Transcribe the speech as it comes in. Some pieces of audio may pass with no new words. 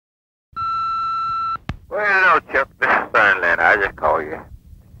Well, no, Chuck, this is Sunnyland. I just call you.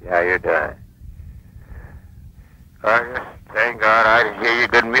 See how you're doing. I just thank God I can hear you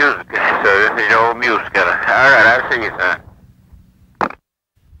good music. So this is your old mule scatter. All right, I'll see you, son.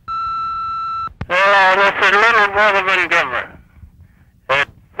 This is Little Brother Van Denver at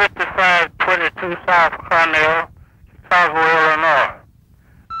 5522 South Cornell, Southwell, Illinois.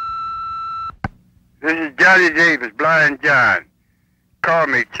 This is Johnny Davis, Blind John. Call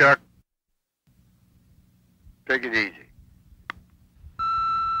me, Chuck. Take it easy.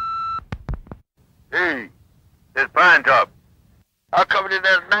 Hey, it's Pine Top. I'll cover you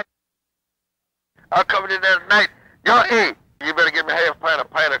there tonight. Yo, hey, you better give me half a pint of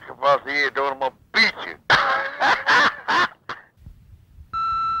pilot across the ear, don't I'm gonna beat you.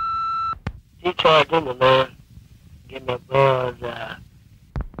 He charged him, man. Give me a buzz.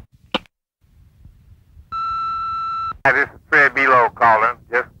 This is Fred B.L.U.E calling.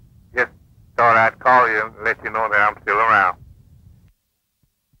 Just thought I'd call you and let you know that I'm still around.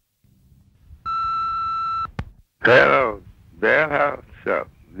 Hello, Barrelhouse shop.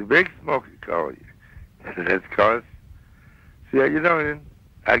 The big smoker call you. That's cause. See how you doing?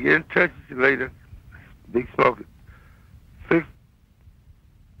 I'll get in touch with you later. Big smoker. Fix.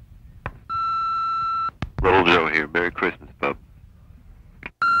 Little Joe here. Merry Christmas, bub.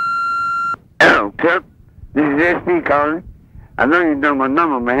 Hello, Chuck. This is S.P. calling. I know you know my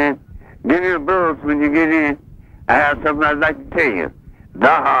number, man. Give me a buzz when you get in. I have something I'd like to tell you.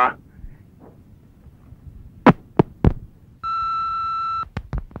 Daha.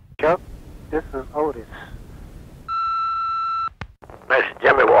 Chuck, this is Hoody. This is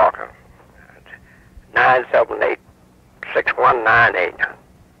Jimmy Walker. 978-6198.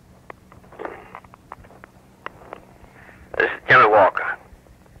 This is Jimmy Walker.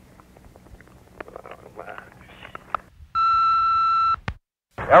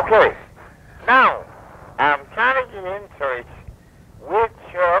 Okay. Now, I'm trying to get in touch with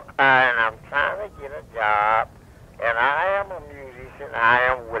Chuck, and I'm trying to get a job, and I am a musician. I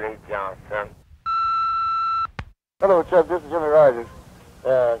am Willie Johnson. Hello, Chuck. This is Jimmy Rogers.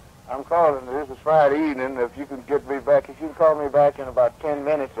 I'm calling. This is Friday evening. If you can get me back, if you can call me back in about 10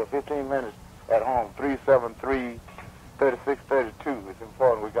 minutes or 15 minutes at home, 373-3632. It's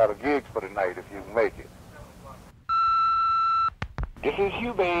important. We got a gig for tonight if you can make it. This is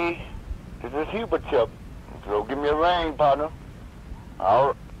Hubie. This is Hubert, Chuck. So give me a ring, partner. All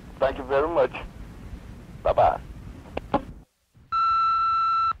right. Thank you very much. Bye-bye.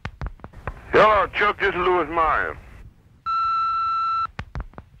 Hello, Chuck. This is Louis Meyer.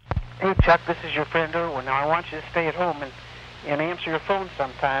 Hey, Chuck, this is your friend Irwin. Now, I want you to stay at home and answer your phone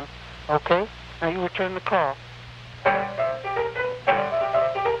sometime, okay? Now, you return the call.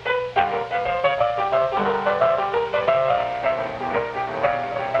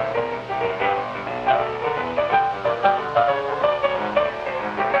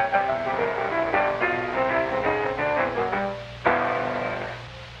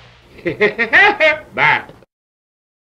 Bye.